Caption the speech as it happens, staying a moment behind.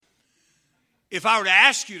If I were to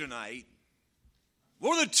ask you tonight,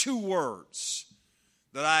 what are the two words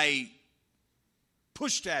that I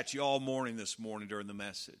pushed at you all morning this morning during the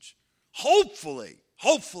message? Hopefully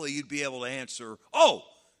you'd be able to answer,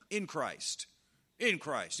 in Christ. In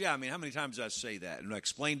Christ. Yeah, I mean, how many times did I say that? And I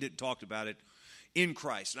explained it and talked about it. In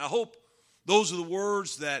Christ. And I hope those are the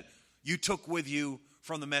words that you took with you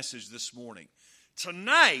from the message this morning.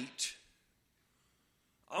 Tonight,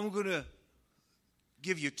 I'm going to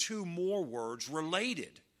give you two more words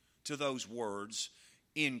related to those words,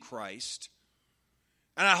 in Christ.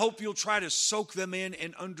 And I hope you'll try to soak them in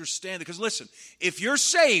and understand it. Because listen, if you're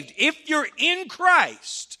saved, if you're in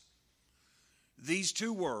Christ, these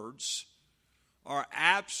two words are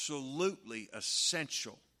absolutely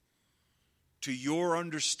essential to your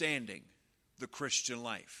understanding the Christian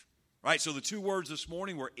life. Right? So the two words this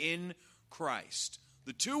morning were in Christ.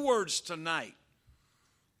 The two words tonight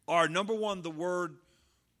are, number one, the word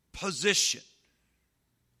position.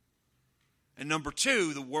 And number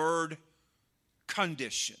two, the word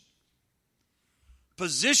condition.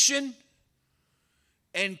 Position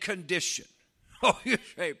and condition. Oh, you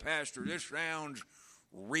say, Pastor, this sounds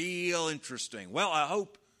real interesting. Well, I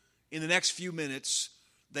hope in the next few minutes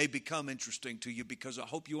they become interesting to you, because I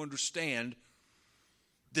hope you understand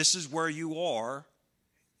this is where you are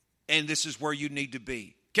and this is where you need to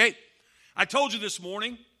be. Okay? I told you this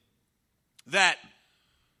morning that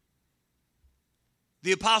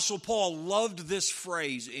the Apostle Paul loved this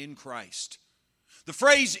phrase, in Christ. The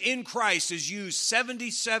phrase in Christ is used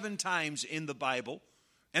 77 times in the Bible,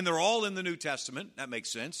 and they're all in the New Testament. That makes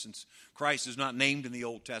sense, since Christ is not named in the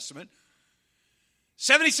Old Testament.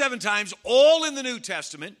 77 times, all in the New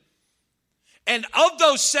Testament. And of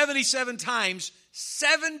those 77 times,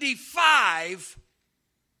 75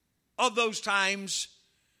 of those times,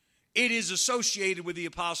 it is associated with the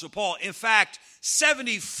Apostle Paul. In fact,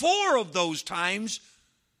 74 of those times,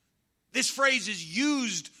 this phrase is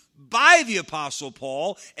used by the Apostle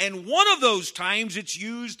Paul, and one of those times it's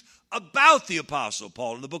used about the Apostle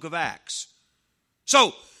Paul in the book of Acts.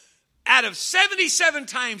 So, out of 77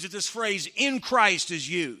 times that this phrase, in Christ, is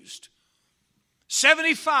used,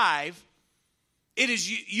 75, it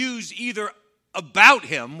is used either about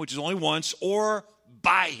him, which is only once, or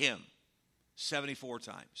by him, 74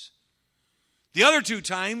 times. The other two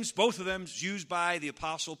times, both of them is used by the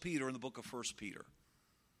Apostle Peter in the book of 1 Peter.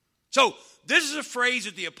 So, this is a phrase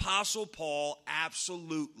that the Apostle Paul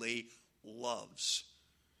absolutely loves.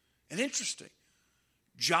 And interesting,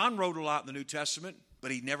 John wrote a lot in the New Testament,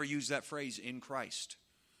 but he never used that phrase, in Christ.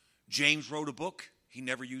 James wrote a book, he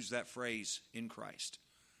never used that phrase, in Christ.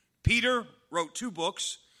 Peter wrote 2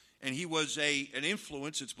 books, and he was an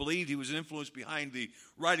influence. It's believed he was an influence behind the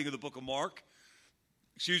writing of the book of Mark.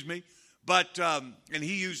 But and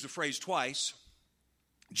he used the phrase twice.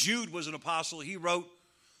 Jude was an apostle. He wrote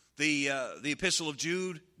the epistle of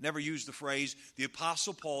Jude, never used the phrase. The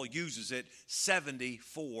Apostle Paul uses it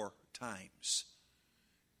 74 times.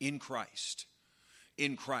 In Christ.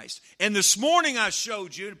 In Christ. And this morning I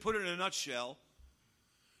showed you, to put it in a nutshell,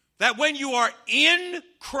 that when you are in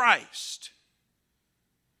Christ,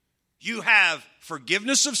 you have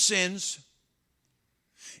forgiveness of sins.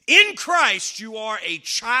 In Christ, you are a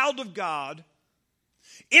child of God.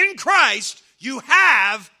 In Christ, you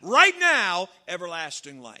have, right now,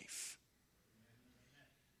 everlasting life.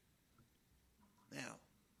 Now,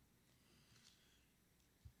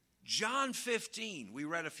 John 15, we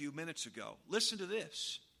read a few minutes ago. Listen to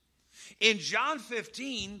this. In John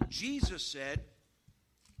 15, Jesus said,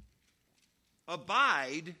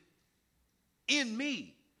 abide in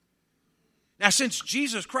me. Now, since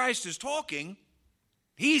Jesus Christ is talking,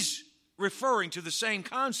 he's referring to the same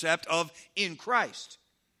concept of in Christ.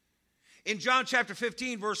 In John chapter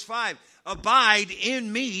 15, verse 5, abide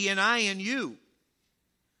in me and I in you.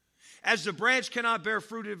 As the branch cannot bear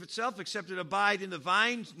fruit of itself except it abide in the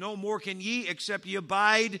vine, no more can ye except ye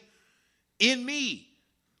abide in me.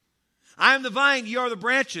 I am the vine, ye are the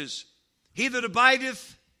branches. He that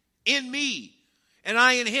abideth in me, and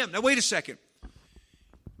I in him. Now wait a second.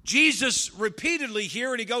 Jesus repeatedly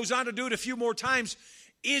here, and he goes on to do it a few more times,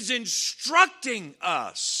 is instructing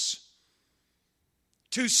us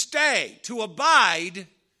to stay, to abide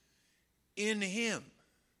in him.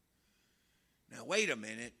 Now wait a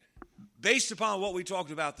minute. Based upon what we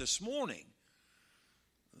talked about this morning,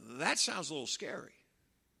 that sounds a little scary.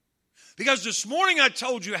 Because this morning I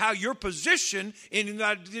told you how your position, and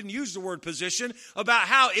I didn't use the word position, about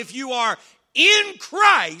how if you are in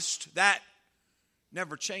Christ, that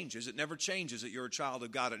never changes. It never changes that you're a child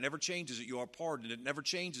of God. It never changes that you are pardoned. It never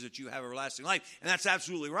changes that you have everlasting life. And that's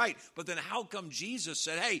absolutely right. But then how come Jesus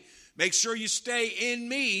said, hey, make sure you stay in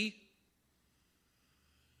me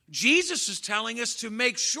Jesus is telling us to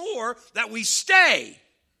make sure that we stay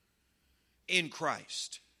in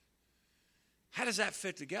Christ. How does that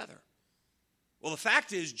fit together? Well, the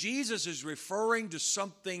fact is, Jesus is referring to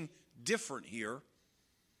something different here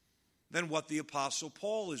than what the Apostle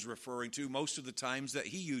Paul is referring to most of the times that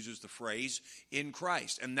he uses the phrase in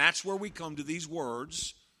Christ. And that's where we come to these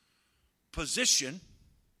words, position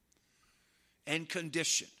and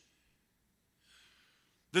condition.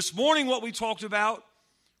 This morning what we talked about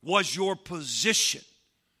was your position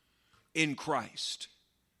in Christ.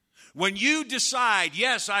 When you decide,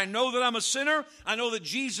 yes, I know that I'm a sinner, I know that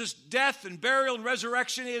Jesus' death and burial and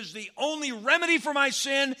resurrection is the only remedy for my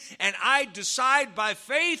sin, and I decide by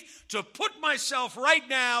faith to put myself right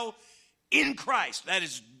now in Christ. That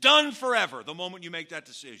is done forever the moment you make that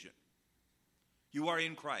decision. You are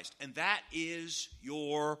in Christ, and that is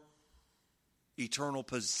your eternal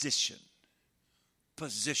position.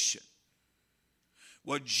 Position.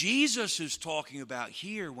 What Jesus is talking about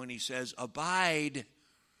here when he says, abide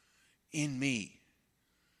in me,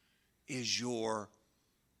 is your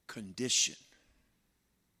condition.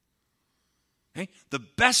 Okay? The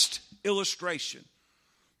best illustration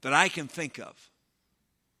that I can think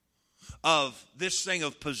of this thing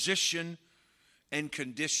of position and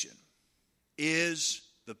condition is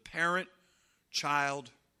the parent-child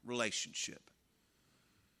relationship.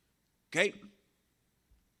 Okay?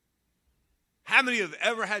 How many have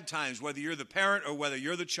ever had times, whether you're the parent or whether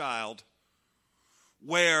you're the child,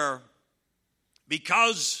 where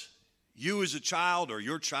because you as a child or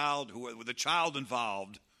your child, the child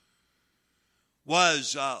involved,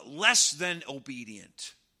 was less than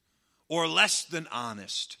obedient or less than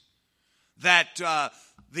honest, that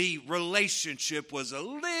the relationship was a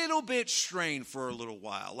little bit strained for a little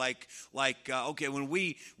while. Okay,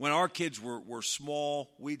 when our kids were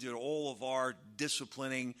small, we did all of our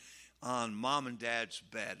disciplining on mom and dad's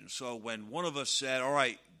bed. And so when one of us said, all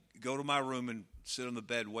right, go to my room and sit on the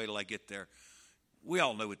bed, wait till I get there, we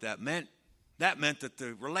all knew what that meant. That meant that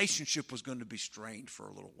the relationship was going to be strained for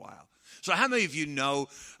a little while. So how many of you know,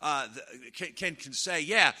 can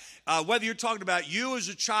say, whether you're talking about you as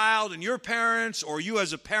a child and your parents or you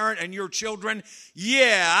as a parent and your children,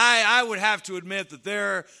 I would have to admit that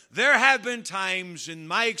there have been times in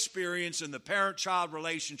my experience in the parent-child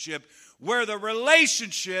relationship where the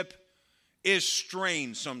relationship is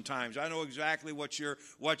strained sometimes. I know exactly what you're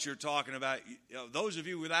talking about. Those of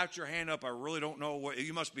you without your hand up, I really don't know what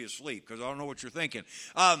you must be asleep because I don't know what you're thinking.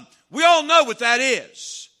 We all know what that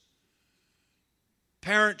is.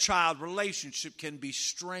 Parent-child relationship can be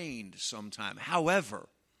strained sometime. However,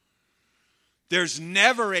 there's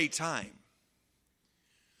never a time,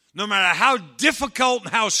 no matter how difficult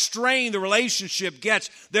and how strained the relationship gets,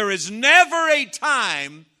 there is never a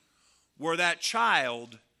time where that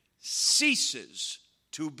child ceases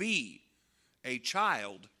to be a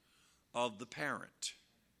child of the parent.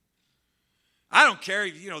 I don't care,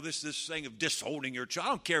 this thing of disowning your child. I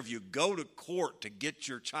don't care if you go to court to get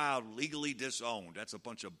your child legally disowned. That's a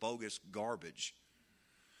bunch of bogus garbage.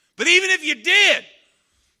 But even if you did,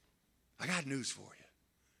 I got news for you.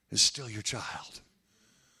 It's still your child.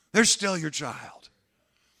 They're still your child.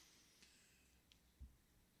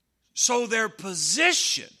 So their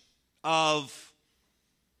position of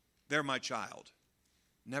they're my child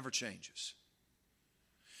never changes.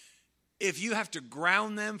 If you have to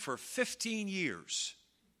ground them for 15 years,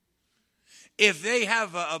 if they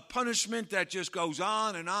have a punishment that just goes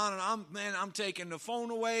on and on, and I'm taking the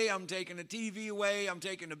phone away, I'm taking the TV away, I'm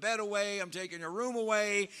taking the bed away, I'm taking your room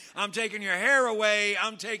away, I'm taking your hair away,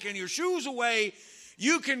 I'm taking your shoes away,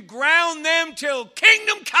 you can ground them till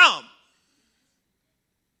kingdom come.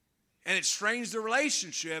 And it strains the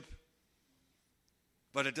relationship,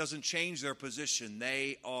 but it doesn't change their position.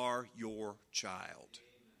 They are your child.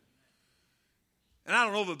 And I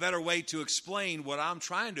don't know of a better way to explain what I'm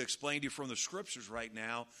trying to explain to you from the scriptures right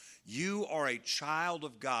now. You are a child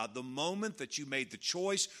of God. The moment that you made the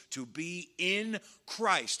choice to be in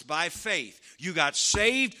Christ by faith, you got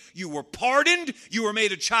saved, you were pardoned, you were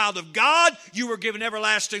made a child of God, you were given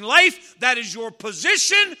everlasting life. That is your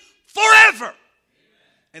position forever. Amen.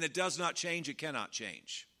 And it does not change, it cannot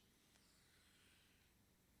change.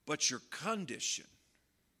 But your condition,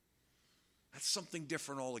 that's something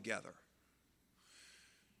different altogether.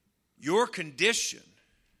 Your condition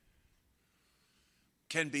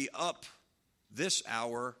can be up this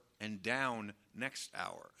hour and down next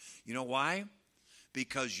hour. You know why?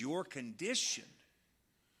 Because your condition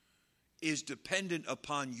is dependent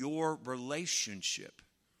upon your relationship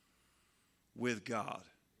with God.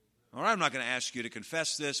 All right, I'm not going to ask you to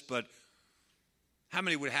confess this, but how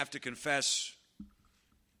many would have to confess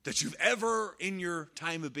that you've ever, in your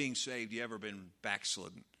time of being saved, you ever been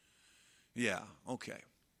backslidden? Yeah, okay.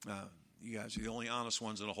 You guys are the only honest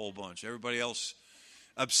ones in a whole bunch. Everybody else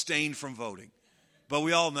abstained from voting. But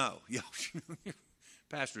we all know.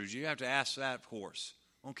 Pastors, you have to ask that, of course.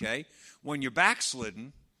 Okay. When you're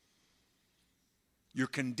backslidden, your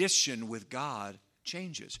condition with God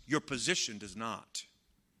changes. Your position does not.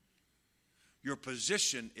 Your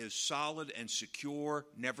position is solid and secure,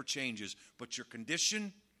 never changes. But your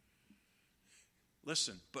condition,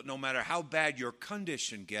 listen, but no matter how bad your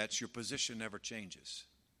condition gets, your position never changes.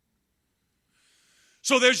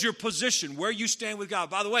 So there's your position, where you stand with God.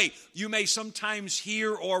 By the way, you may sometimes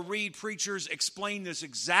hear or read preachers explain this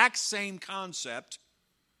exact same concept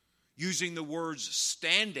using the words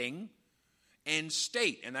standing and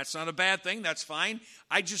state. And that's not a bad thing. That's fine.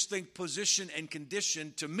 I just think position and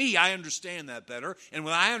condition, to me, I understand that better. And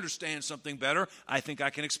when I understand something better, I think I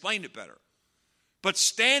can explain it better. But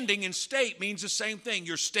standing and state means the same thing.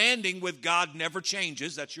 Your standing with God never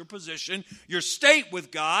changes. That's your position. Your state with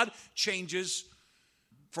God changes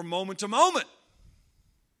from moment to moment.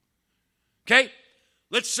 Okay?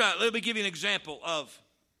 Let me give you an example of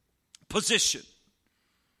position.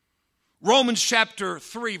 Romans chapter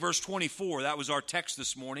 3, verse 24. That was our text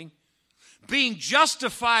this morning. Being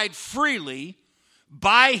justified freely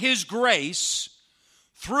by his grace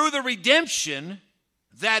through the redemption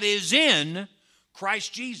that is in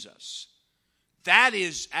Christ Jesus. That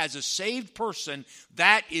is, as a saved person,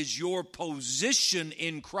 that is your position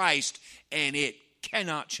in Christ, and it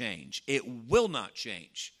cannot change. It will not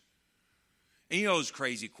change. And you know those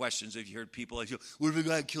crazy questions if you heard people like, what if a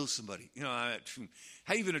guy kills somebody? You know, how do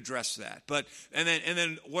you even address that? But and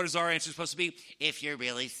then what is our answer supposed to be? If you're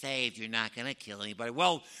really saved, you're not going to kill anybody.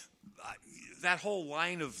 Well, that whole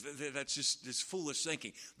line of that's just this foolish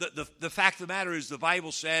thinking. The fact of the matter is the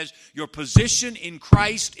Bible says your position in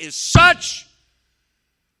Christ is such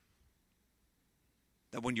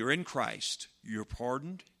that when you're in Christ, you're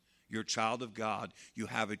pardoned, you're a child of God, you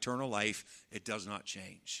have eternal life. It does not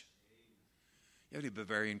change. You have any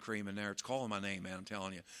Bavarian cream in there? It's calling my name, man, I'm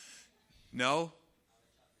telling you. No?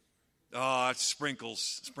 Oh, it's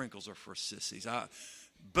sprinkles. Sprinkles are for sissies.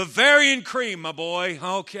 Bavarian cream, my boy.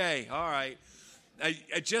 Okay, all right.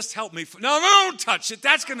 Just help me. No, don't touch it.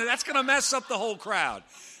 That's gonna mess up the whole crowd.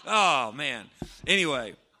 Oh, man.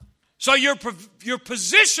 Anyway. So your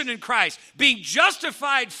position in Christ, being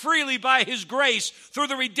justified freely by his grace through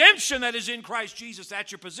the redemption that is in Christ Jesus,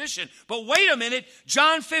 that's your position. But wait a minute,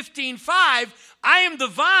 John 15:5, I am the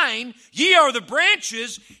vine, ye are the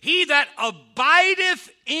branches, he that abideth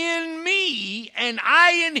in me, and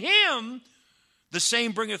I in him, the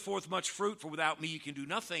same bringeth forth much fruit, for without me you can do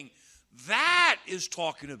nothing. That is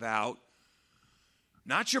talking about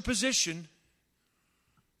not your position,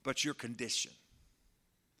 but your condition.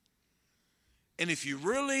 And if you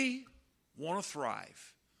really want to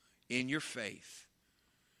thrive in your faith,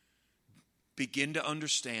 begin to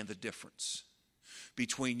understand the difference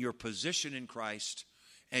between your position in Christ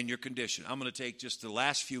and your condition. I'm going to take just the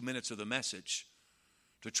last few minutes of the message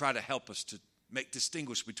to try to help us to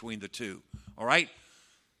distinguish between the two. All right?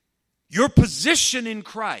 Your position in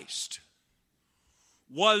Christ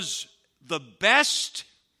was the best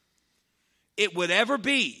it would ever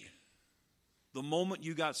be the moment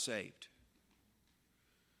you got saved.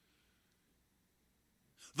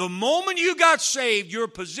 The moment you got saved, your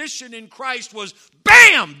position in Christ was,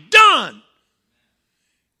 bam, done.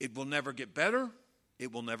 It will never get better.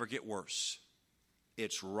 It will never get worse.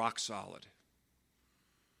 It's rock solid.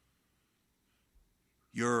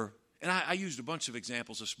 And I used a bunch of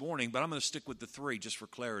examples this morning, but I'm going to stick with the three just for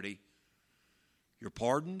clarity. You're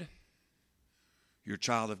pardoned. You're a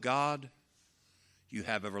child of God. You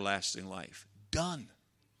have everlasting life. Done.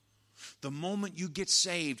 The moment you get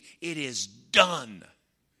saved, it is done.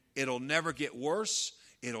 It'll never get worse.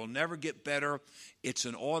 It'll never get better. It's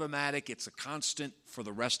an automatic. It's a constant for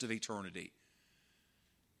the rest of eternity.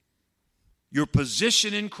 Your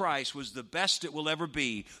position in Christ was the best it will ever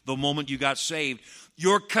be the moment you got saved.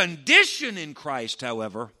 Your condition in Christ,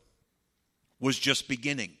 however, was just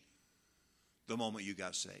beginning the moment you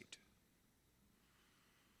got saved.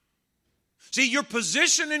 See, your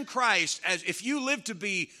position in Christ, as if you live to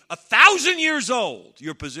be 1,000 years old,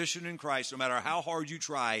 your position in Christ, no matter how hard you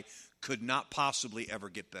try, could not possibly ever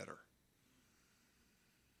get better.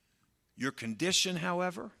 Your condition,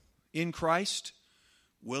 however, in Christ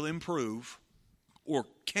will improve, or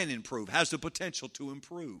can improve, has the potential to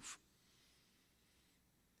improve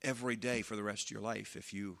every day for the rest of your life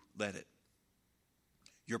if you let it.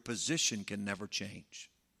 Your position can never change.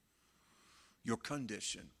 Your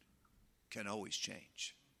condition can always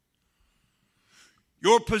change.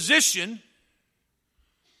 Your position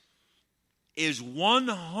is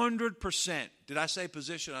 100%. Did I say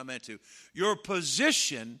position? I meant to. Your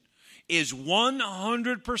position is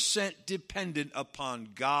 100% dependent upon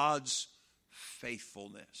God's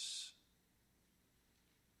faithfulness.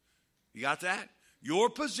 You got that? Your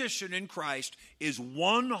position in Christ is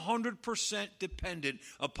 100% dependent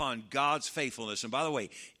upon God's faithfulness. And by the way,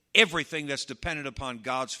 everything that's dependent upon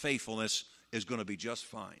God's faithfulness is going to be just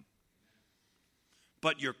fine.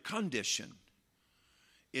 But your condition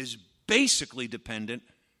is basically dependent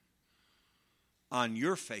on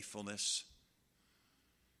your faithfulness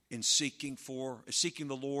in seeking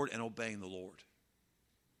the Lord and obeying the Lord.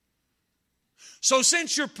 So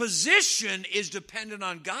since your position is dependent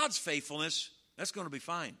on God's faithfulness, that's going to be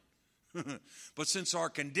fine. But since our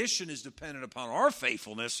condition is dependent upon our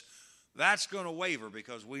faithfulness, that's going to waver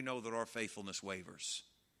because we know that our faithfulness wavers.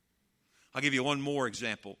 I'll give you one more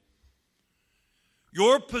example.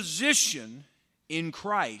 Your position in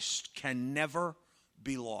Christ can never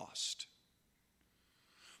be lost.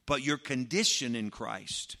 But your condition in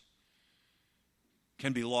Christ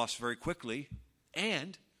can be lost very quickly,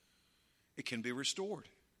 and it can be restored.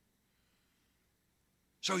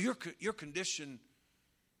 So your condition,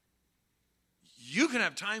 you can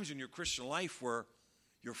have times in your Christian life where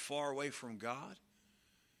you're far away from God.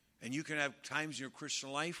 And you can have times in your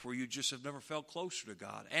Christian life where you just have never felt closer to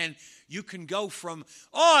God. And you can go from,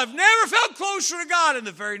 I've never felt closer to God, and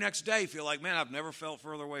the very next day feel like, man, I've never felt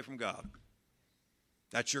further away from God.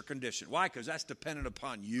 That's your condition. Why? Because that's dependent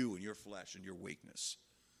upon you and your flesh and your weakness.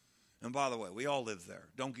 And by the way, we all live there.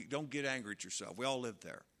 Don't get angry at yourself. We all live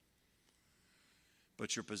there.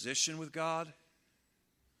 But your position with God,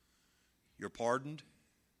 you're pardoned,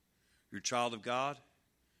 you're a child of God,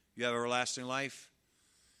 you have everlasting life,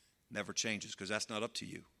 never changes because that's not up to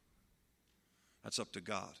you. That's up to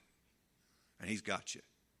God. And He's got you.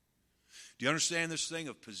 Do you understand this thing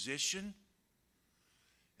of position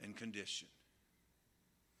and condition?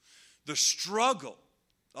 The struggle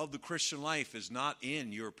of the Christian life is not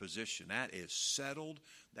in your position. That is settled.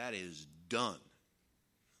 That is done.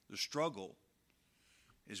 The struggle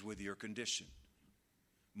is with your condition.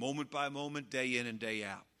 Moment by moment, day in and day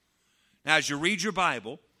out. Now, as you read your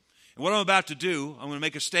Bible, and what I'm about to do, I'm going to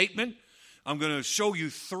make a statement. I'm going to show you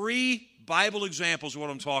 3 Bible examples of what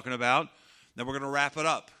I'm talking about. Then we're going to wrap it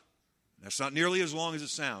up. That's not nearly as long as it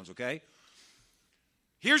sounds, okay?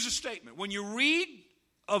 Here's a statement. When you read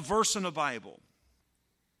a verse in the Bible,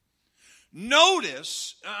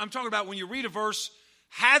 notice, I'm talking about when you read a verse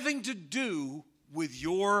having to do with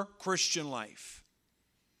your Christian life.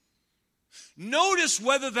 Notice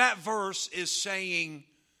whether that verse is saying,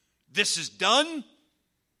 this is done,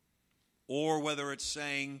 or whether it's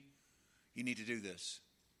saying, you need to do this.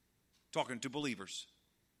 Talking to believers,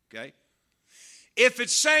 okay? If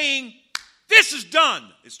it's saying, this is done,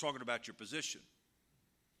 it's talking about your position.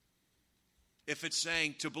 If it's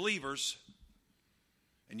saying to believers,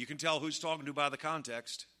 and you can tell who's talking to by the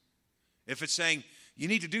context, if it's saying, you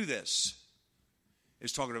need to do this,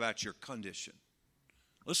 it's talking about your condition.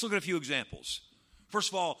 Let's look at a few examples. First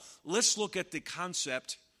of all, let's look at the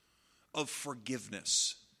concept of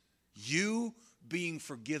forgiveness. You being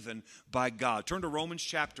forgiven by God. Turn to Romans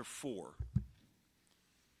chapter 4.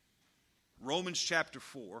 Romans chapter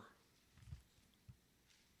 4.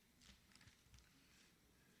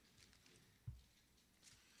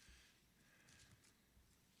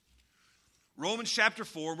 Romans chapter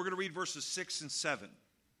 4, we're going to read verses 6 and 7.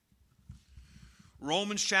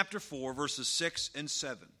 Romans chapter 4, verses 6 and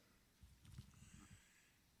 7.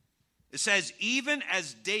 It says, even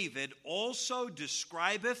as David also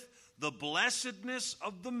describeth the blessedness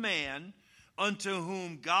of the man unto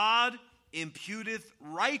whom God imputeth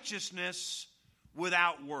righteousness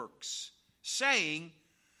without works, saying,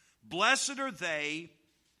 blessed are they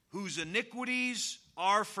whose iniquities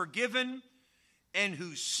are forgiven and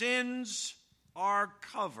whose sins are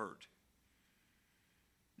covered.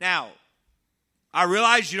 Now, I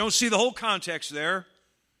realize you don't see the whole context there,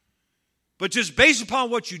 but just based upon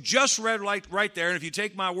what you just read right there, and if you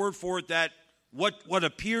take my word for it that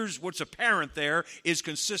what's apparent there is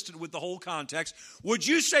consistent with the whole context, would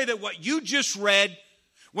you say that what you just read,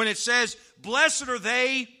 when it says, blessed are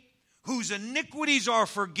they whose iniquities are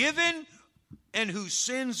forgiven and whose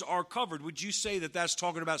sins are covered, would you say that that's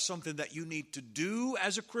talking about something that you need to do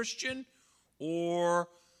as a Christian? Or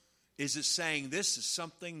is it saying this is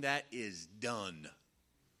something that is done?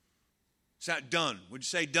 It's not done. Would you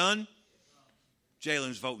say done?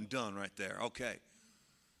 Jalen's voting done right there. Okay.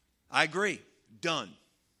 I agree. Done.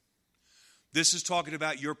 This is talking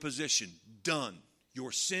about your position. Done.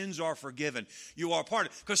 Your sins are forgiven. You are part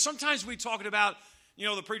of it. Because sometimes we're talking about,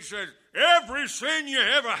 the preacher says, every sin you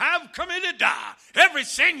ever have committed, every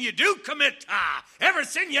sin you do commit, every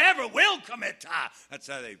sin you ever will commit. That's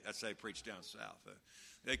how they preach down south.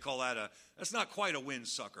 They call that that's not quite a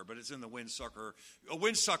windsucker, but it's in the windsucker. A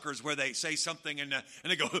windsucker is where they say something and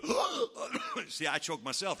they go, see, I choked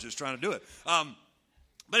myself just trying to do it. But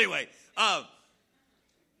anyway,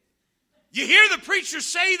 you hear the preacher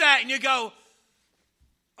say that and you go,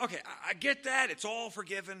 okay, I get that. It's all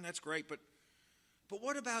forgiven. That's great. But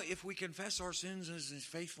what about if we confess our sins and is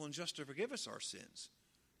faithful and just to forgive us our sins?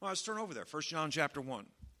 Well, let's turn over there. 1 John chapter 1.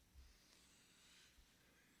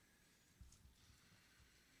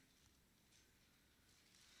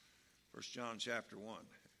 1 John chapter 1.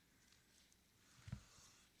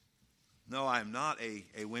 No, I am not a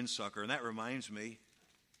windsucker. And that reminds me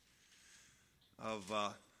of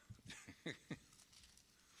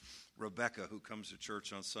Rebecca, who comes to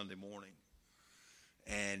church on Sunday morning.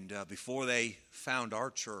 And before they found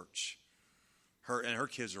our church, her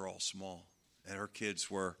kids are all small. And her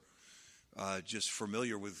kids were just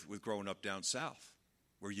familiar with growing up down south,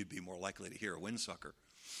 where you'd be more likely to hear a windsucker.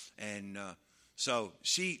 And so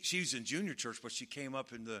she's in junior church, but she came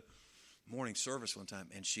up in the morning service one time,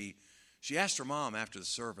 and she asked her mom after the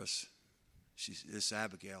service, this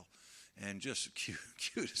Abigail, and just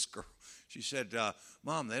cutest girl. She said,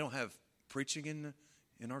 Mom, they don't have preaching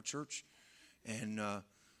in our church? And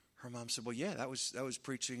her mom said, well, yeah, that was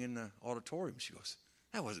preaching in the auditorium. She goes,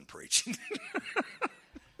 that wasn't preaching.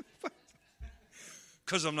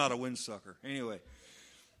 Because I'm not a windsucker. Anyway,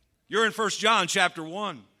 you're in 1 John chapter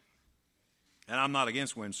 1. And I'm not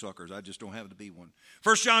against windsuckers. I just don't have to be one.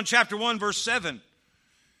 1 John chapter 1, verse 7.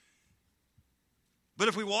 But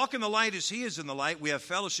if we walk in the light as he is in the light, we have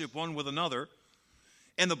fellowship one with another.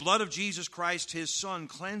 And the blood of Jesus Christ, his Son,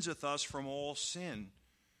 cleanseth us from all sin.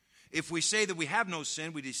 If we say that we have no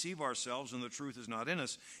sin, we deceive ourselves, and the truth is not in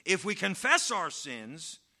us. If we confess our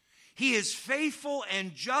sins, he is faithful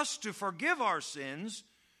and just to forgive our sins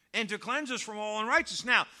and to cleanse us from all unrighteousness.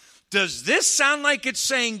 Now, does this sound like it's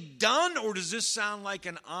saying done, or does this sound like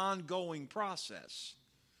an ongoing process?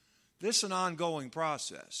 This is an ongoing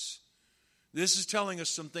process. This is telling us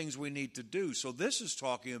some things we need to do. So this is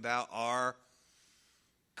talking about our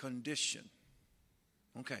condition.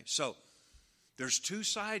 Okay, so there's two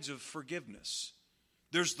sides of forgiveness.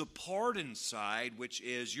 There's the pardon side, which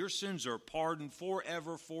is your sins are pardoned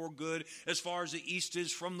forever for good. As far as the east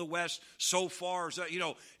is from the west, so far as,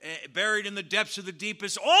 buried in the depths of the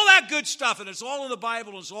deepest. All that good stuff, and it's all in the Bible,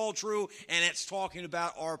 and it's all true, and it's talking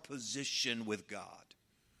about our position with God.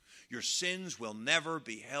 Your sins will never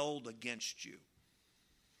be held against you.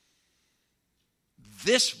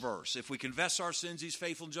 This verse, if we confess our sins, he's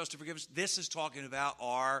faithful and just to forgive us. This is talking about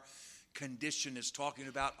our condition, is talking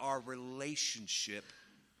about our relationship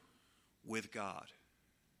with God.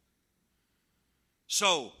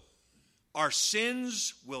 So, our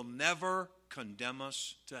sins will never condemn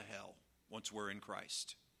us to hell once we're in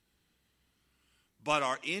Christ. But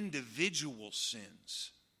our individual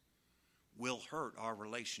sins will hurt our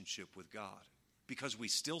relationship with God, because we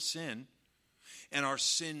still sin, and our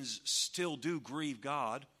sins still do grieve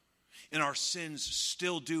God, and our sins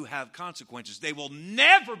still do have consequences. They will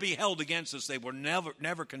never be held against us. They will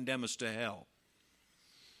never condemn us to hell.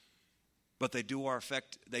 But they do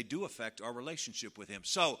affect our relationship with him.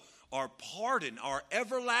 So our pardon, our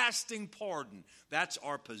everlasting pardon, that's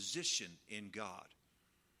our position in God.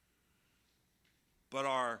 But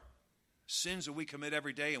our sins that we commit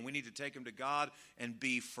every day, and we need to take them to God and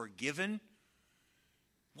be forgiven.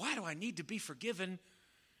 Why do I need to be forgiven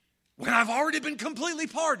when I've already been completely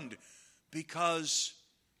pardoned? Because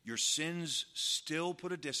your sins still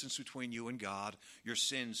put a distance between you and God. Your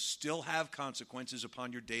sins still have consequences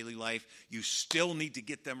upon your daily life. You still need to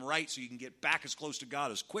get them right so you can get back as close to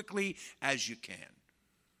God as quickly as you can.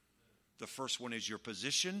 The first one is your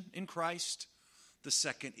position in Christ. The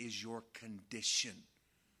second is your condition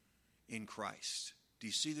in Christ. Do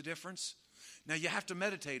you see the difference? Now, you have to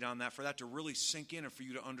meditate on that for that to really sink in and for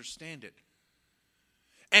you to understand it.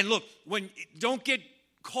 And look, don't get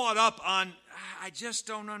caught up on, I just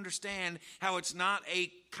don't understand how it's not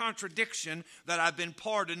a contradiction that I've been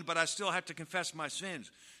pardoned, but I still have to confess my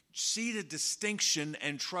sins. See the distinction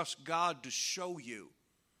and trust God to show you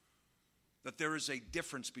that there is a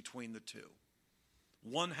difference between the two.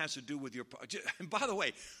 One has to do with your, and by the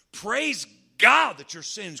way, praise God that your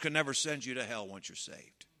sins can never send you to hell once you're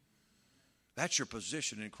saved. That's your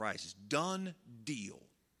position in Christ. It's done deal.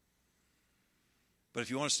 But if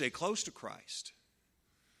you want to stay close to Christ,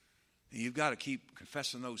 you've got to keep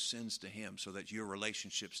confessing those sins to him so that your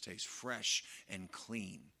relationship stays fresh and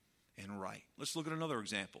clean and right. Let's look at another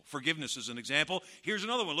example. Forgiveness is an example. Here's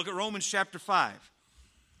another one. Look at Romans chapter 5.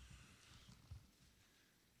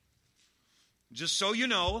 Just so you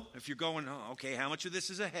know, if you're going, oh, okay, how much of this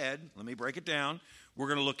is ahead? Let me break it down. We're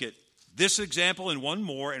going to look at this example and one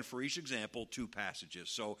more, and for each example, 2 passages.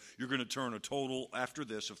 So you're going to turn a total after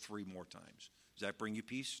this of 3 more times. Does that bring you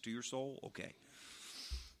peace to your soul? Okay.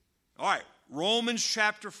 All right, Romans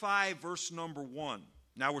chapter 5, verse number 1.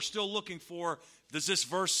 Now we're still looking for, does this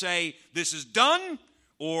verse say this is done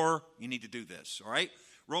or you need to do this? All right,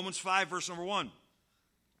 Romans 5, verse number 1.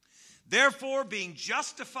 Therefore, being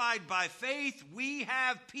justified by faith, we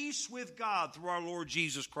have peace with God through our Lord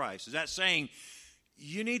Jesus Christ. Is that saying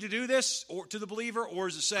you need to do this or to the believer, or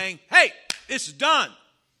is it saying, hey, this is done?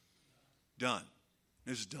 Done.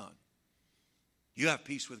 This is done. You have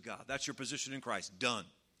peace with God. That's your position in Christ. Done.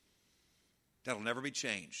 That'll never be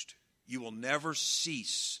changed. You will never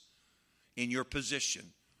cease in your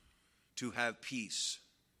position to have peace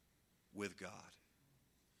with God.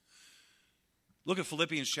 Look at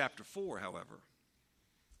Philippians chapter 4, however.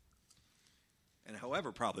 And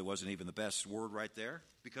however probably wasn't even the best word right there,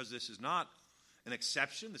 because this is not an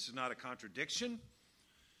exception. This is not a contradiction.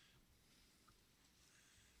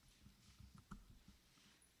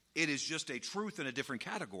 It is just a truth in a different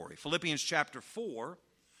category. Philippians chapter 4,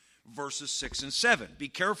 verses 6 and 7. Be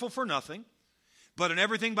careful for nothing, but in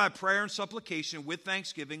everything by prayer and supplication with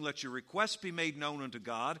thanksgiving let your requests be made known unto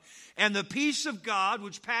God, and the peace of God,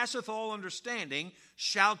 which passeth all understanding,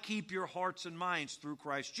 shall keep your hearts and minds through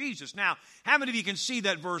Christ Jesus. Now, how many of you can see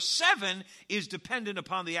that verse 7 is dependent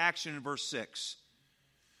upon the action in verse 6?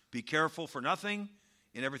 Be careful for nothing,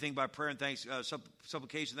 in everything by prayer and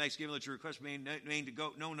supplication, thanksgiving, let your requests be made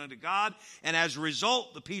known unto God. And as a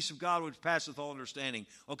result, the peace of God which passeth all understanding.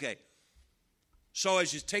 Okay, so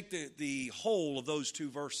as you take the whole of those 2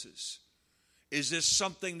 verses, is this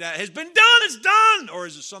something that has been done, it's done? Or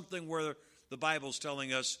is it something where the Bible's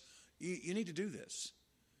telling us, you need to do this?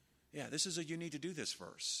 Yeah, this is a you need to do this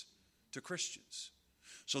verse to Christians.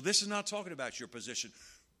 So this is not talking about your position.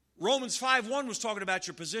 Romans 5:1 was talking about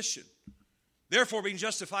your position. Therefore, being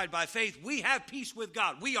justified by faith, we have peace with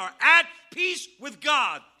God. We are at peace with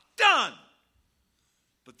God. Done.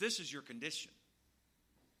 But this is your condition.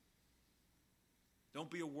 Don't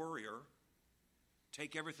be a worrier.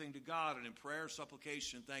 Take everything to God, and in prayer,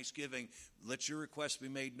 supplication, thanksgiving, let your requests be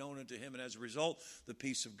made known unto Him. And as a result, the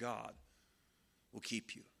peace of God will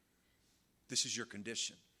keep you. This is your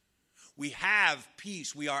condition. We have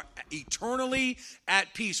peace. We are eternally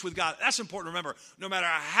at peace with God. That's important to remember. No matter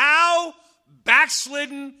how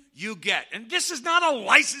backslidden you get. And this is not a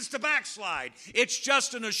license to backslide. It's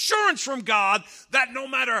just an assurance from God that no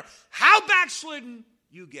matter how backslidden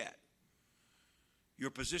you get, your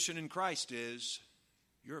position in Christ is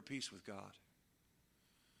you're at peace with God.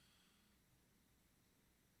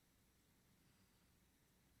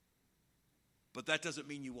 But that doesn't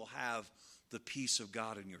mean you will have the peace of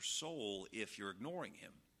God in your soul if you're ignoring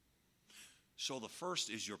Him. So the first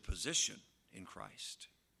is your position in Christ.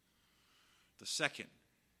 The second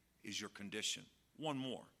is your condition. One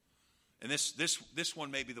more. And this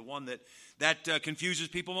one may be the one that confuses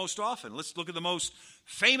people most often. Let's look at the most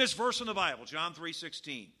famous verse in the Bible, John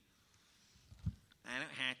 3:16. I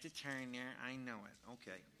don't have to turn there. I know it.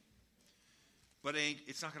 Okay. But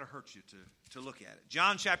it's not going to hurt you to look at it.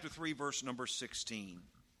 John chapter 3, verse number 16.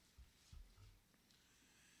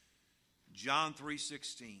 John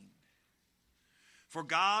 3:16. For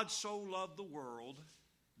God so loved the world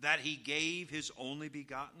that He gave His only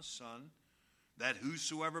begotten Son, that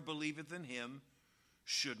whosoever believeth in Him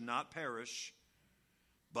should not perish,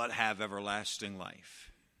 but have everlasting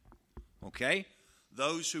life. Okay?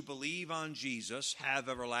 Those who believe on Jesus have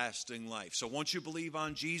everlasting life. So once you believe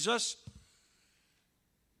on Jesus,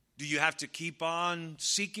 do you have to keep on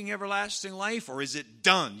seeking everlasting life, or is it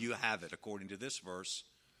done? You have it, according to this verse.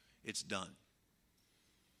 It's done.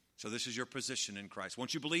 So this is your position in Christ.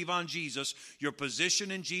 Once you believe on Jesus, your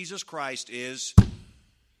position in Jesus Christ is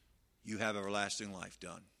you have everlasting life.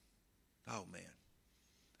 Done. Oh, man.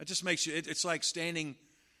 That just makes you, it's like standing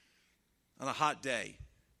on a hot day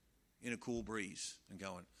in a cool breeze and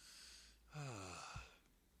going,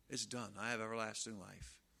 it's done. I have everlasting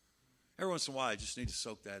life. Every once in a while, I just need to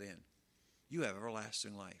soak that in. You have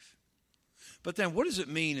everlasting life. But then what does it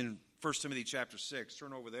mean in 1 Timothy chapter 6?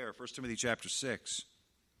 Turn over there, 1 Timothy chapter 6.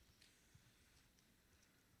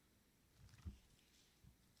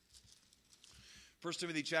 1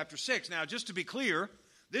 Timothy chapter 6. Now, just to be clear,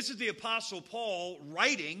 this is the Apostle Paul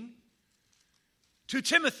writing to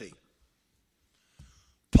Timothy.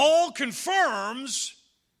 Paul confirms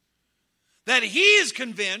that he is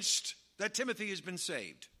convinced that Timothy has been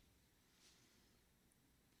saved.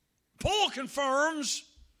 Paul confirms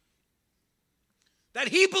that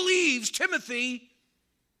he believes Timothy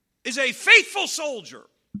is a faithful soldier.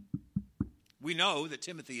 We know that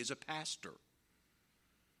Timothy is a pastor.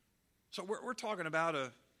 So we're talking about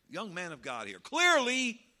a young man of God here,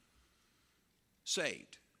 clearly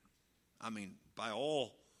saved. I mean, by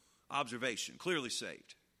all observation, clearly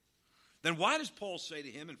saved. Then why does Paul say to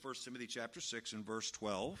him in 1 Timothy chapter 6 and verse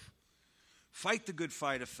 12, fight the good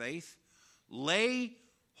fight of faith, lay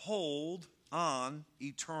hold on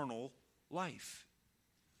eternal life?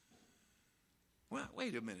 Well,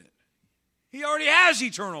 wait a minute. He already has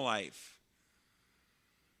eternal life.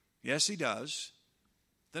 Yes, he does.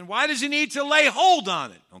 Then why does he need to lay hold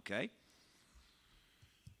on it? Okay.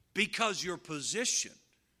 Because your position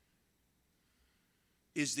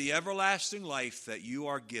is the everlasting life that you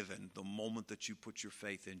are given the moment that you put your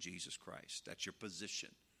faith in Jesus Christ. That's your position.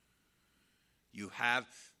 You have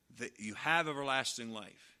everlasting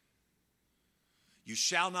life. You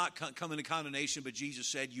shall not come into condemnation, but Jesus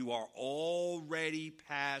said you are already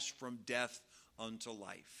passed from death unto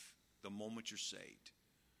life the moment you're saved.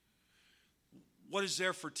 What is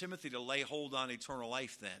there for Timothy to lay hold on eternal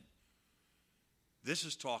life then? This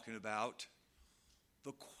is talking about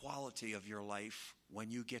the quality of your life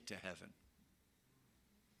when you get to heaven.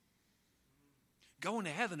 Going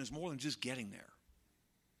to heaven is more than just getting there.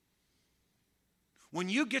 When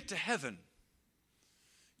you get to heaven,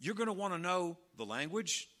 you're going to want to know the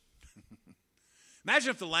language. Imagine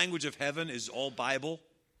if the language of heaven is all Bible.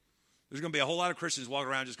 There's going to be a whole lot of Christians walking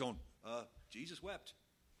around just going, Jesus wept.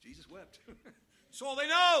 Jesus wept. That's all they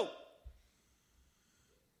know.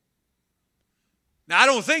 Now, I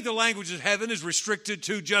don't think the language of heaven is restricted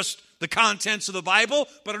to just the contents of the Bible,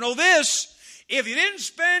 but I know this. If you didn't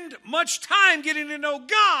spend much time getting to know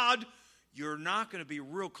God, you're not going to be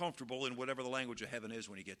real comfortable in whatever the language of heaven is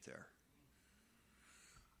when you get there.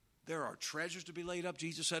 There are treasures to be laid up.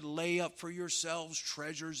 Jesus said, lay up for yourselves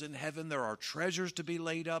treasures in heaven. There are treasures to be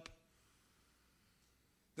laid up.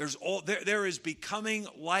 There is becoming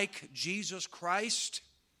like Jesus Christ.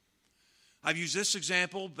 I've used this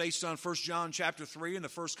example based on 1 John chapter 3 in the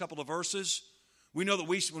first couple of verses. We know that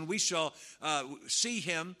when we shall see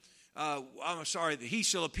him, he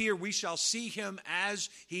shall appear, we shall see him as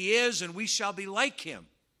he is, and we shall be like him.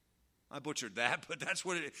 I butchered that, but that's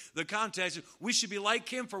what the context is. We should be like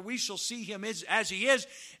him, for we shall see him as he is.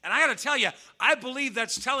 And I got to tell you, I believe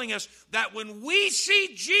that's telling us that when we see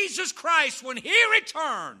Jesus Christ, when he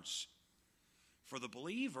returns, for the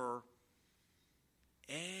believer,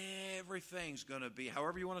 everything's going to be,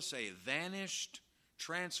 however you want to say it, vanished,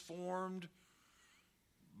 transformed,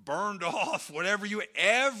 burned off,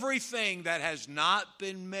 everything that has not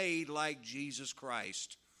been made like Jesus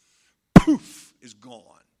Christ, poof, is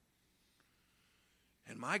gone.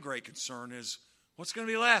 And my great concern is, what's going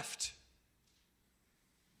to be left?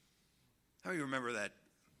 How do you remember that?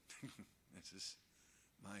 This is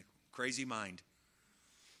my crazy mind.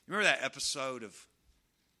 You remember that episode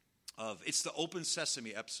of it's the Open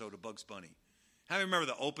Sesame episode of Bugs Bunny? How do you remember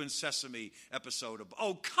the Open Sesame episode of,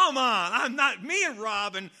 oh, come on, I'm not, me and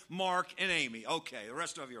Rob and Mark and Amy. Okay, the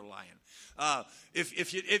rest of you are lying.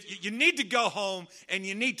 If you need to go home and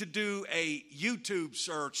you need to do a YouTube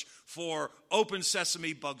search for Open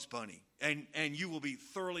Sesame Bugs Bunny, and you will be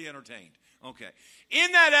thoroughly entertained. Okay.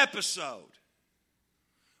 In that episode,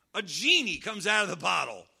 a genie comes out of the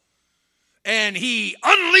bottle, and he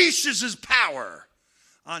unleashes his power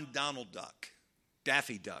on Donald Duck.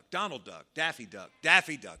 Daffy Duck, Donald Duck, Daffy Duck,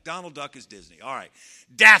 Daffy Duck. Donald Duck is Disney. All right.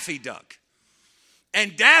 Daffy Duck.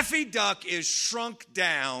 And Daffy Duck is shrunk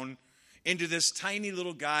down into this tiny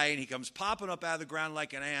little guy, and he comes popping up out of the ground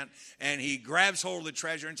like an ant, and he grabs hold of the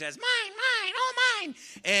treasure and says, mine, mine, oh, mine.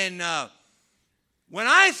 And when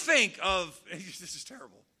I think of, this is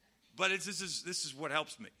terrible, but this is what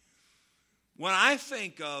helps me. When I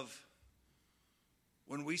think of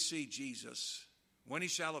when we see Jesus, when he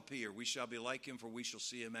shall appear, we shall be like him, for we shall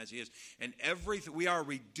see him as he is. And everything, we are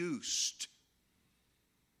reduced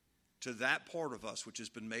to that part of us which has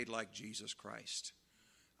been made like Jesus Christ.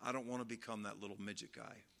 I don't want to become that little midget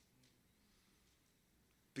guy,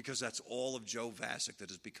 because that's all of Joe Vasic that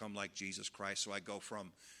has become like Jesus Christ. So I go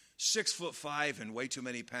from 6'5" and way too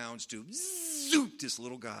many pounds to zoop, this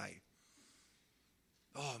little guy.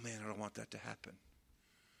 Oh man, I don't want that to happen.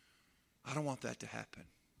 I don't want that to happen.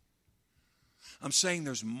 I'm saying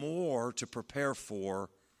there's more to prepare for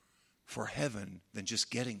heaven than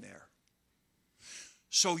just getting there.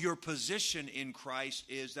 So your position in Christ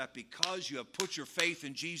is that because you have put your faith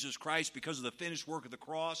in Jesus Christ, because of the finished work of the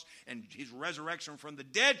cross and his resurrection from the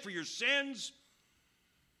dead for your sins,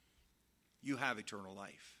 you have eternal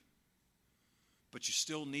life. But you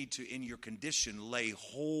still need to, in your condition, lay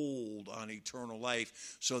hold on eternal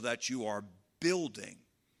life so that you are building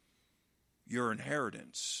your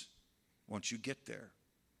inheritance once you get there.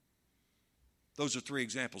 Those are 3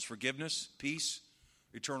 examples: forgiveness, peace,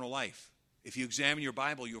 eternal life. If you examine your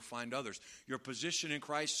Bible, you'll find others. Your position in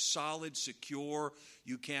Christ, solid, secure.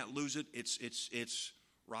 You can't lose it. It's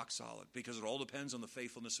rock solid, because it all depends on the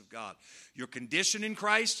faithfulness of God. Your condition in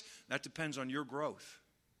Christ, that depends on your growth.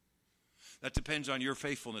 That depends on your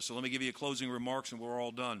faithfulness. So let me give you closing remarks and we're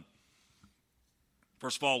all done.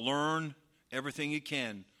 First of all, learn everything you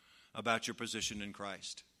can about your position in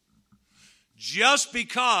Christ. Just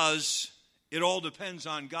because it all depends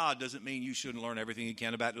on God doesn't mean you shouldn't learn everything you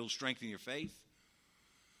can about it. It'll strengthen your faith.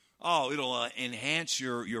 Oh, it'll enhance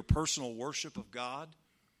your personal worship of God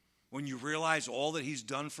when you realize all that He's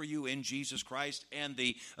done for you in Jesus Christ. And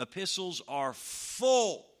the epistles are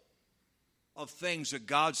full of things that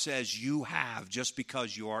God says you have just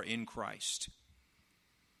because you are in Christ.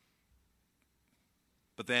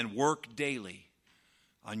 But then work daily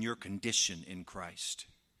on your condition in Christ.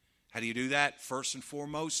 How do you do that? First and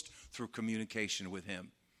foremost, through communication with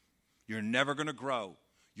Him. You're never going to grow.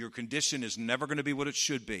 Your condition is never going to be what it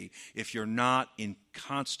should be if you're not in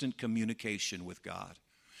constant communication with God.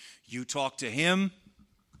 You talk to Him,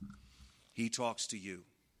 He talks to you.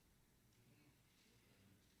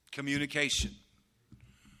 Communication,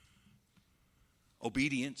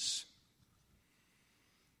 obedience,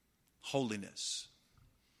 holiness.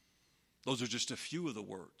 Those are just a few of the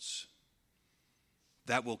words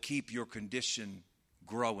that will keep your condition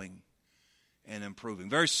growing and improving.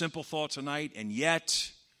 Very simple thought tonight, and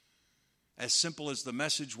yet, as simple as the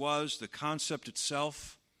message was, the concept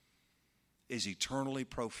itself is eternally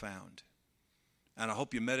profound. And I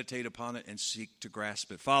hope you meditate upon it and seek to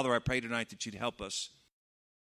grasp it. Father, I pray tonight that You'd help us